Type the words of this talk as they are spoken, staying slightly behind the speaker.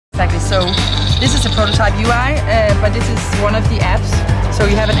So this is a prototype UI, but this is one of the apps. So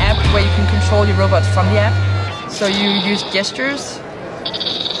you have an app where you can control your robots from the app. So you use gestures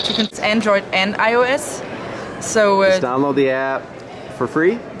to control Android and iOS. So just download the app for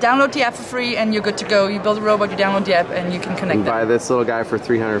free? Download the app for free and you're good to go. You build a robot, you download the app and you can connect and buy this little guy for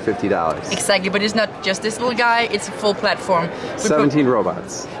 $350. Exactly, but it's not just this little guy, it's a full platform. 17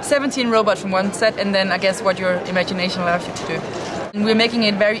 robots. 17 robots from one set, and then I guess what your imagination allows you to do. And we're making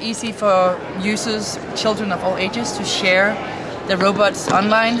it very easy for users, children of all ages, to share the robots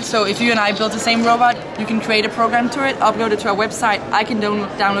online. So if you and I build the same robot, you can create a program to it, upload it to our website. I can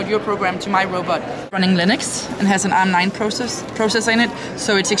download your program to my robot. Running Linux and has an ARM9 processor in it,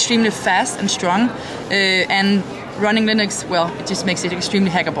 so it's extremely fast and strong. And running Linux, well, it just makes it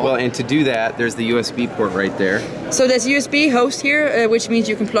extremely hackable. Well, and to do that, there's the USB port right there. So there's a USB host here, which means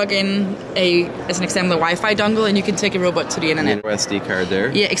you can plug in as an example, a Wi-Fi dongle, and you can take a robot to the internet. And an SD card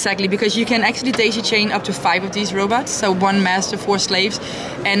there. Yeah, exactly, because you can actually daisy chain up to 5 of these robots, so 1 master, 4 slaves.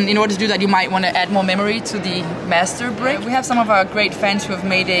 And in order to do that, you might want to add more memory to the master brick. We have some of our great fans who have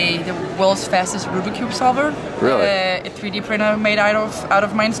made the world's fastest Rubik's Cube solver. Really? A 3D printer made out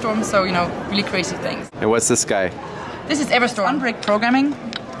of Mindstorms, so, you know, really crazy things. And what's this guy? This is Everstorm on-brick programming.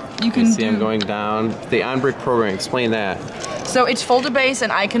 You can see him going down. The on-brick programming, explain that. So it's folder-based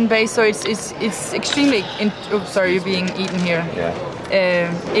and icon-based, so it's extremely. Oops, sorry, you're being eaten here.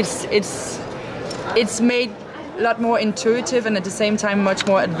 Yeah. It's made a lot more intuitive and at the same time much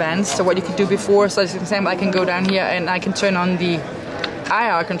more advanced. So what you could do before, so as an example, I can go down here and I can turn on the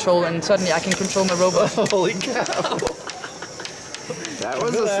IR control, and suddenly I can control my robot. Holy cow! That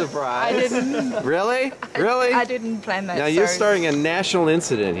was a surprise. I didn't. Really? Really? I didn't plan that. Now you're starting a national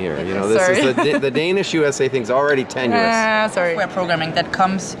incident here. You know, this sorry. is the Danish USA thing's already tenuous. Sorry. We're programming that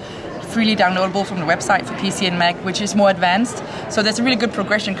comes freely downloadable from the website for PC and Mac, which is more advanced. So there's a really good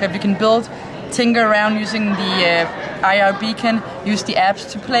progression curve. You can build, tinker around using the IR beacon, use the apps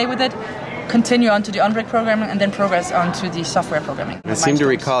to play with it, continue on to the on-brick programming, and then progress on to the software programming. I seem to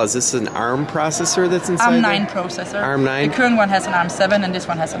recall, is this an ARM processor that's inside ARM9 processor. ARM9? The current one has an ARM7 and this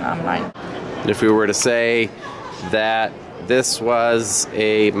one has an ARM9. And if we were to say that this was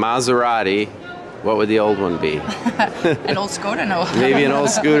a Maserati, what would the old one be? An old Skoda, no. Maybe an old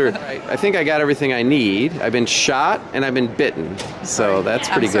scooter. I think I got everything I need. I've been shot and I've been bitten, so that's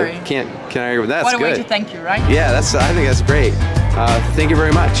pretty good. Can't argue with that. That's good. What a way to thank you, right? Yeah, I think that's great. Thank you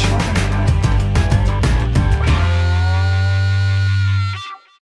very much.